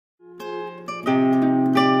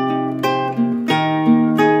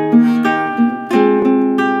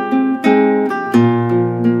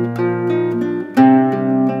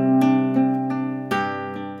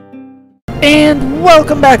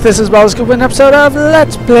welcome back. This is Balls with an episode of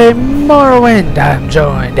Let's Play Morrowind. I'm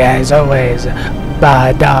joined, as always,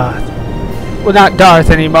 by Darth. Well, not Darth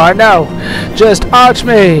anymore, no. Just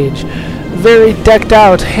Archmage. Very decked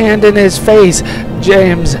out, hand in his face,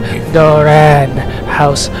 James Doran.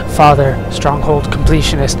 House Father, Stronghold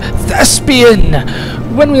Completionist, Thespian.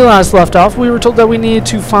 When we last left off, we were told that we needed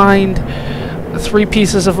to find 3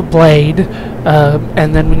 pieces of a blade,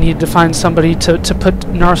 and then we need to find somebody to put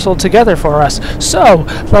Narsil together for us. So,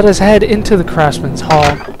 let us head into the Craftsman's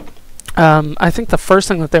Hall. I think the first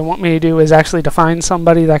thing that they want me to do is actually to find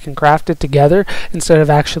somebody that can craft it together instead of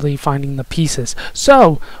actually finding the pieces.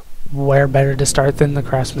 So, where better to start than the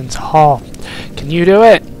Craftsman's Hall? Can you do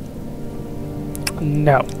it?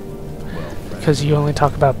 No. Because you only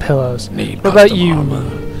talk about pillows. What about you?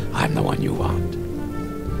 I'm the one you want.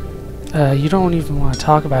 You don't even want to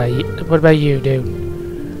talk about it. What about you, dude?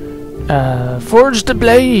 Forge the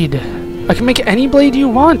blade! I can make any blade you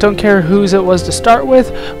want. Don't care whose it was to start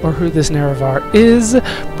with, or who this Narsil is.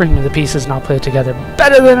 Bring me the pieces and I'll put it together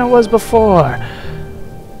better than it was before.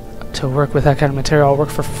 To work with that kind of material, I'll work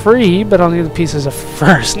for free, but I'll need the pieces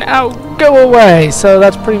first. Now, go away! So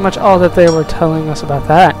that's pretty much all that they were telling us about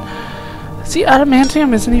that. See,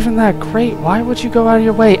 adamantium isn't even that great. Why would you go out of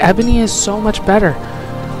your way? Ebony is so much better.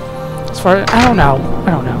 As far as, I don't know.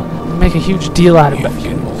 Make a huge deal out of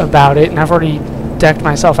about it, and I've already decked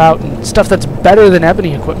myself out in stuff that's better than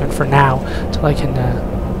ebony equipment for now, until I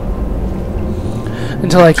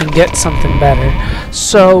can get something better.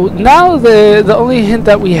 So now the only hint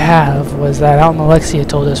that we have was that Alexia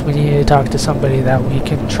told us we needed to talk to somebody that we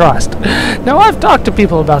can trust. Now I've talked to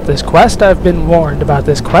people about this quest. I've been warned about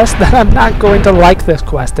this quest that I'm not going to like this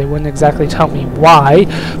quest. They wouldn't exactly tell me why,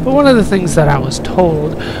 but one of the things that I was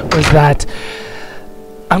told was that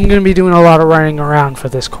I'm going to be doing a lot of running around for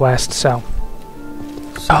this quest, so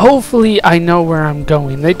hopefully I know where I'm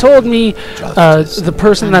going. They told me the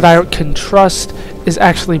person that I can trust is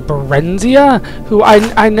actually Berenzia, who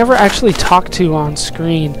I never actually talked to on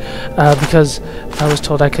screen because I was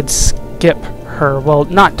told I could skip her. Well,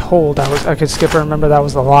 not told. I could skip her. Remember, that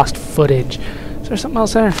was the lost footage. Is there something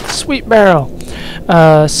else there? Sweet barrel.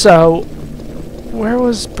 So, where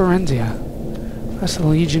was Berenzia? That's the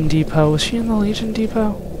Legion Depot. Was she in the Legion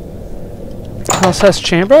Depot? Helseth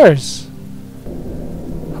Chambers.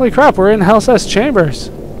 Holy crap, we're in Helseth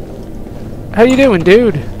Chambers. How you doing,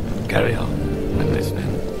 dude? Carry on. I'm listening.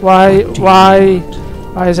 Why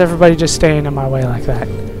is everybody just staying in my way like that?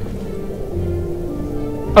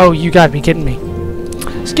 Oh, you gotta be kidding me.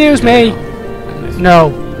 Excuse me.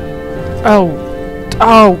 No.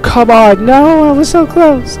 Oh, come on. No, I was so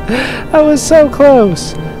close. I was so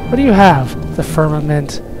close. What do you have? The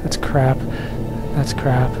firmament. That's crap. That's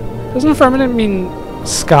crap. Doesn't firmament mean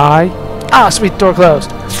sky? Ah, sweet, door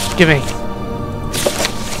closed. Give me.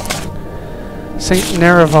 Saint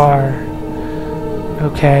Narsil.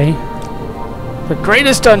 Okay. The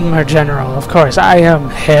greatest Dunmer general, of course. I am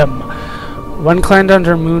him. One clan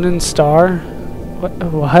under moon and star?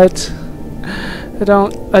 What?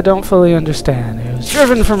 I don't fully understand. He was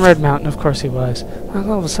driven from Red Mountain, of course he was.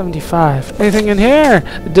 Level 75. Anything in here?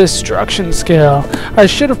 Destruction skill. I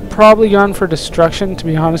should have probably gone for destruction, to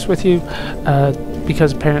be honest with you.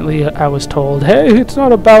 Because apparently I was told, hey, it's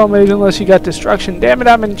not a battle mage unless you got destruction. Damn it,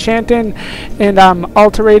 I'm enchanting, and I'm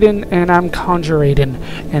alterating, and I'm conjurating,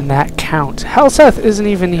 and that counts. Helseth isn't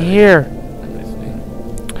even here.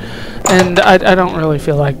 And I don't really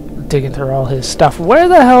feel like digging through all his stuff. Where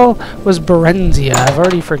the hell was Berenzia? I've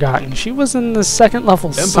already forgotten. She was in the 2nd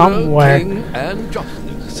level Emperor, somewhere. King and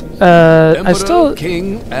Justice. I still...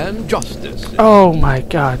 King and Justice. Oh my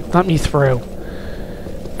god, let me through.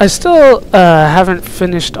 I still haven't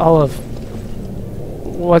finished all of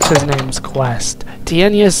what's his name's quest.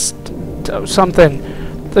 Dienius something.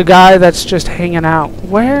 The guy that's just hanging out.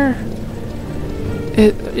 Where?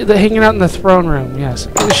 Hanging out in the throne room, yes.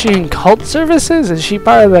 Is she in cult services? Is she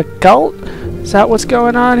part of the cult? Is that what's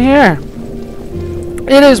going on here?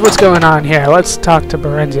 It is what's going on here. Let's talk to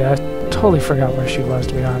Berenzia. I totally forgot where she was,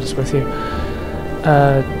 to be honest with you.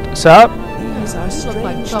 Sup? These are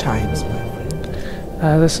strange times, my friend.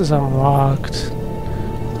 This is unlocked.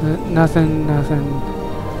 Nothing.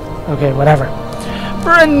 Okay, whatever.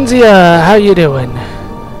 Berenzia, how you doing?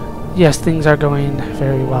 Yes, things are going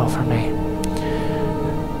very well for me.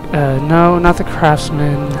 No, not the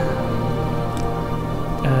craftsman.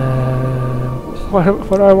 What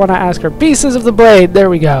do I want to ask her? Pieces of the blade. There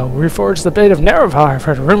we go. Reforge the blade of Narsil. I've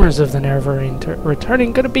heard rumors of the Narsil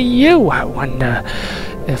returning. Could it be you? I wonder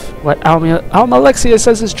if what Alexia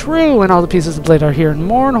says is true, and all the pieces of the blade are here in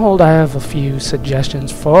Mournhold. I have a few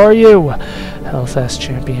suggestions for you. Helseth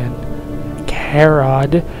champion. Okay.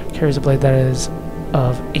 Herod carries a blade that is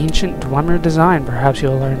of ancient Dwemer design. Perhaps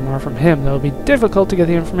you'll learn more from him, though it will be difficult to get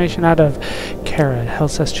the information out of Kara,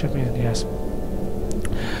 Helseth's champion, yes.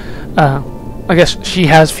 I guess she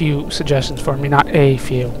has few suggestions for me, not a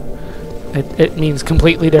few. It means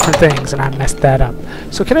completely different things, and I messed that up.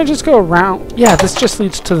 So can I just go around? Yeah, this just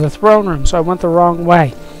leads to the throne room, so I went the wrong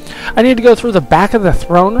way. I need to go through the back of the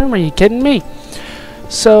throne room? Are you kidding me?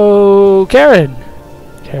 So, Karen.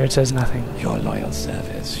 Karen says nothing. Your loyal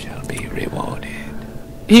service shall be rewarded.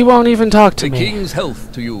 He won't even talk to me. The king's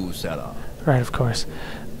health to you, Sarah. Right, of course.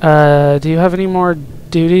 Do you have any more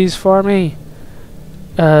duties for me?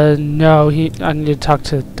 No, I need to talk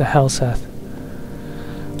to Helseth.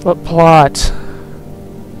 What plot?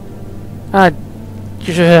 What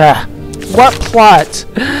plot?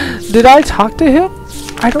 Did I talk to him?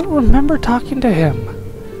 I don't remember talking to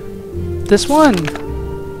him. This one?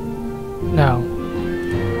 No.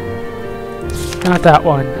 Not that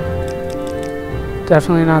one.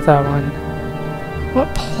 Definitely not that one.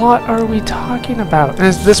 What plot are we talking about?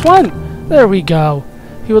 Is this one? There we go.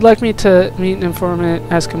 He would like me to meet an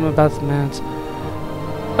informant, ask him about the man's.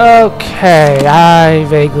 Okay, I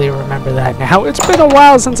vaguely remember that now. It's been a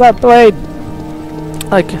while since I played.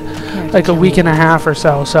 Like a week and a half or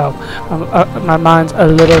so, my mind's a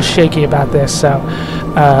little shaky about this. So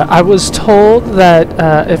I was told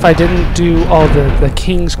that if I didn't do all the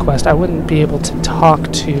King's Quest, I wouldn't be able to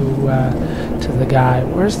talk to the guy.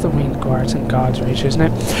 Where's the winged guard? It's in God's Reach, isn't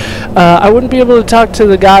it? I wouldn't be able to talk to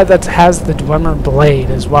the guy that has the Dwemer blade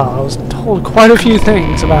as well. I was told quite a few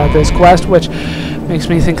things about this quest, which makes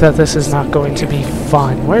me think that this is not going to be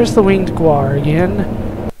fun. Where's the winged guardian?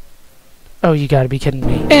 Oh, you gotta be kidding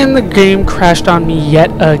me. And the game crashed on me yet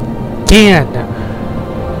again.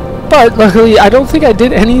 But luckily, I don't think I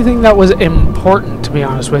did anything that was important, to be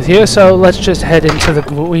honest with you. So let's just head into the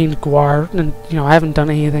winged guard. And, you know, I haven't done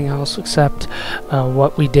anything else except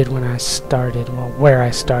what we did when I started. Well, where I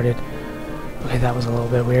started. Okay, that was a little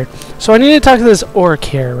bit weird. So I need to talk to this orc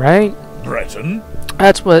here, right? Breton?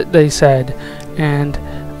 That's what they said. And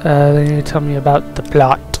they need to tell me about the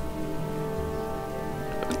plot.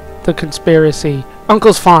 The conspiracy.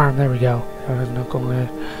 Uncle's farm. There we go. I have an uncle there.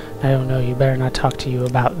 I don't know. You better not talk to you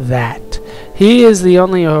about that. He is the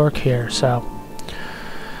only orc here, so.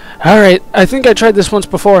 Alright. I think I tried this once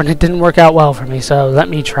before and it didn't work out well for me, so let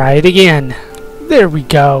me try it again. There we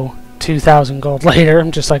go. 2,000 gold later. I'm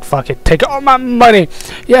just like, fuck it. Take all my money.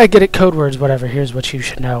 Yeah, I get it. Code words, whatever. Here's what you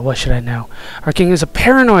should know. What should I know? Our king is a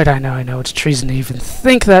paranoid. I know it's treason to even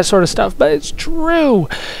think that sort of stuff, but it's true.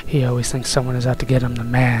 He always thinks someone is out to get him. The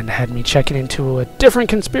man had me checking into a different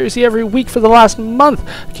conspiracy every week for the last month.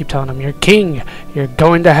 I keep telling him, you're king. You're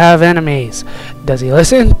going to have enemies. Does he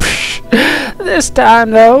listen? Psh. This time,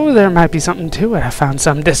 though, there might be something to it. I found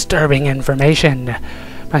some disturbing information.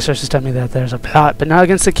 My sources tell me that there's a plot, but not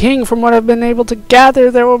against the king. From what I've been able to gather,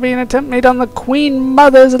 there will be an attempt made on the Queen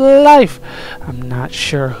Mother's life. I'm not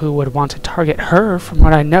sure who would want to target her. From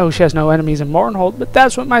what I know, she has no enemies in Mournhold, but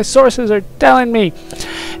that's what my sources are telling me.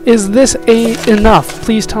 Is this enough?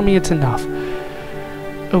 Please tell me it's enough.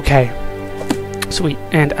 Okay. Sweet.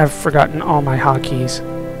 And I've forgotten all my hotkeys.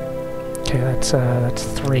 Okay, that's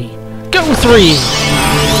 3. Go 3!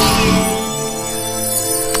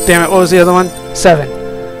 Damn it, what was the other one? 7.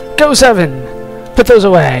 Go 7! Put those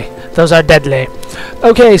away. Those are deadly.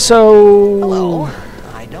 Okay, so... Hello.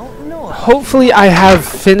 I don't know. Hopefully I have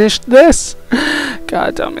finished this.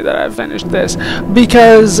 God, tell me that I've finished this.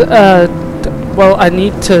 Because, well, I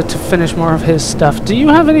need to finish more of his stuff. Do you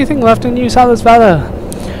have anything left in you, Salas Vala?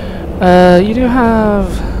 You do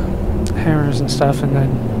have hammers and stuff, and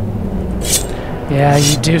then... Yeah,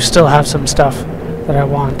 you do still have some stuff that I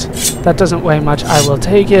want. That doesn't weigh much. I will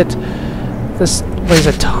take it. This weighs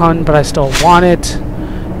a ton, but I still want it.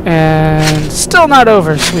 And still not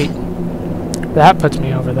over. Sweet. That puts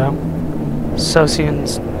me over, though.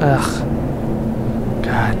 Socians. Ugh.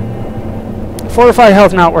 God. Fortified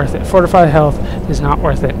health, not worth it. Fortified health is not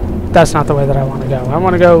worth it. That's not the way that I want to go. I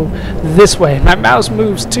want to go this way. My mouse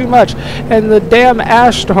moves too much. And the damn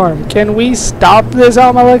ash storm. Can we stop this,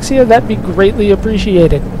 Almalexia? That'd be greatly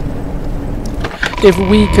appreciated. If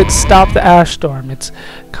we could stop the ash storm. It's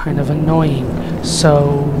kind of annoying.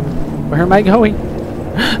 So, where am I going?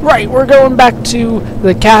 Right, we're going back to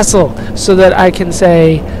the castle so that I can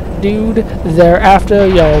say, dude, they're after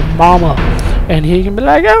your mama. And he can be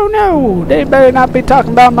like, oh no, they better not be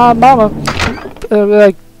talking about my mama.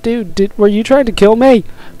 Like, dude, were you trying to kill me?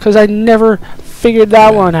 Because I never figured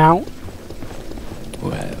that one out.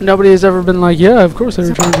 Well, Nobody has ever been like, yeah, of course they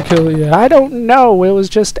were trying to kill you. I don't know. It was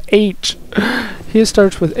just H. He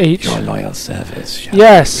starts with H. your loyal service shall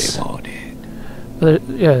Yes. be rewarded.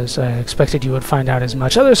 Yes, I expected you would find out as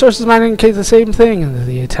much. Other sources might indicate the same thing, and that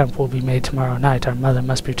the attempt will be made tomorrow night. Our mother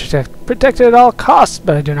must be protected at all costs,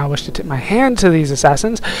 but I do not wish to tip my hand to these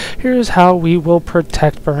assassins. Here's how we will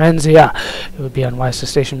protect Berenzia. It would be unwise to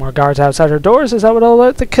station more guards outside her doors, as that would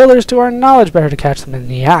alert the killers to our knowledge. Better to catch them in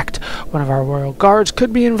the act. One of our royal guards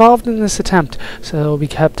could be involved in this attempt, so they will be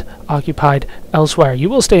kept occupied elsewhere. You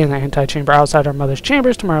will stay in the antechamber outside our mother's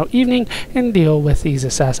chambers tomorrow evening and deal with these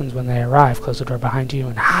assassins when they arrive. Close the door behind you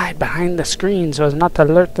and hide behind the screen so as not to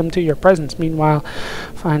alert them to your presence. Meanwhile,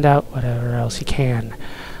 find out whatever else you can,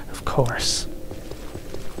 of course.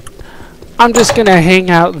 I'm just gonna hang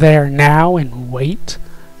out there now and wait,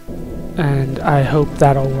 and I hope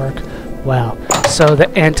that'll work well. So the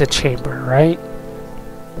antechamber, right?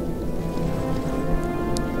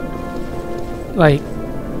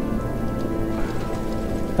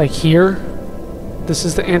 Like here, this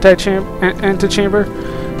is the antechamber.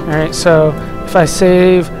 Alright, so if I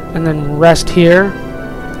save and then rest here,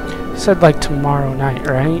 it said like tomorrow night,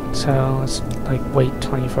 right? So let's like wait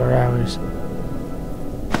 24 hours.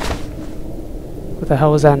 What the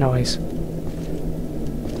hell was that noise?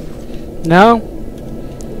 No?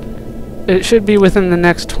 It should be within the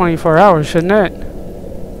next 24 hours, shouldn't it?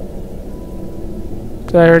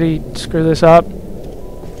 Did I already screw this up?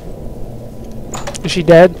 Is she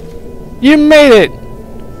dead? You made it!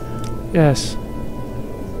 Yes.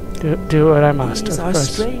 Do what I must, These of are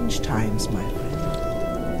course. strange times, my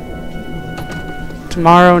friend.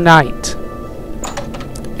 Tomorrow night.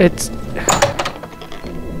 It's...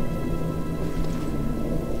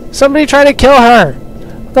 Somebody try to kill her!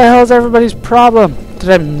 What the hell is everybody's problem?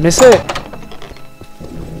 Did I miss it?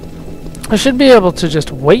 I should be able to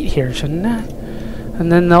just wait here, shouldn't I?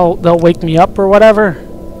 And then they'll wake me up or whatever.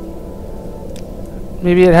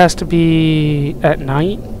 Maybe it has to be at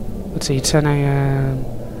night. Let's see, 10 a.m.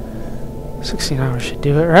 16 hours should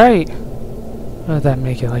do it, right? What would that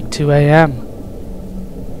make it, like 2 a.m.?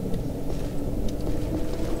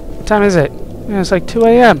 What time is it? Yeah, it's like 2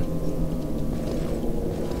 a.m.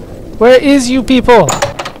 Where is you people?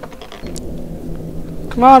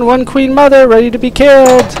 Come on, one queen mother ready to be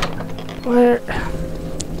killed. Where?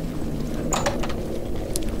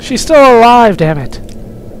 She's still alive, damn it.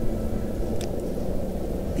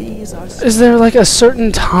 Is there like a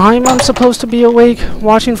certain time I'm supposed to be awake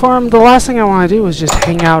watching for him? The last thing I want to do is just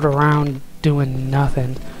hang out around doing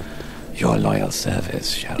nothing. Your loyal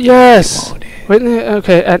service shall be Yes! rewarded.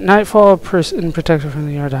 Okay, at nightfall, in protection from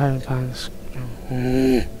the yard to hide behind this.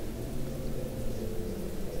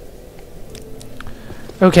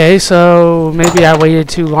 Okay, so maybe I waited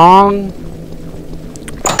too long.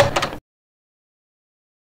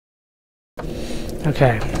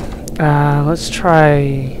 Okay, let's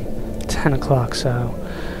try 10 o'clock, so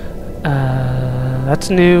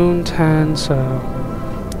that's noon, 10,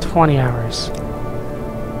 so 20 hours.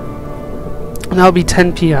 And that'll be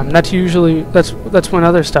 10 p.m. That's usually, that's when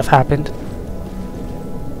other stuff happened.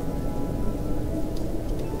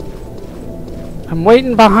 I'm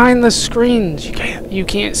waiting behind the screens. You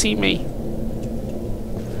can't see me.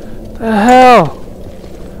 The hell?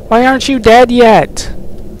 Why aren't you dead yet?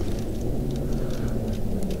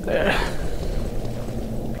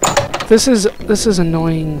 This is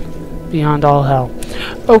annoying beyond all hell.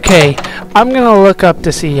 Okay, I'm gonna look up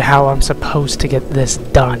to see how I'm supposed to get this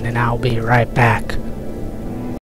done, and I'll be right back.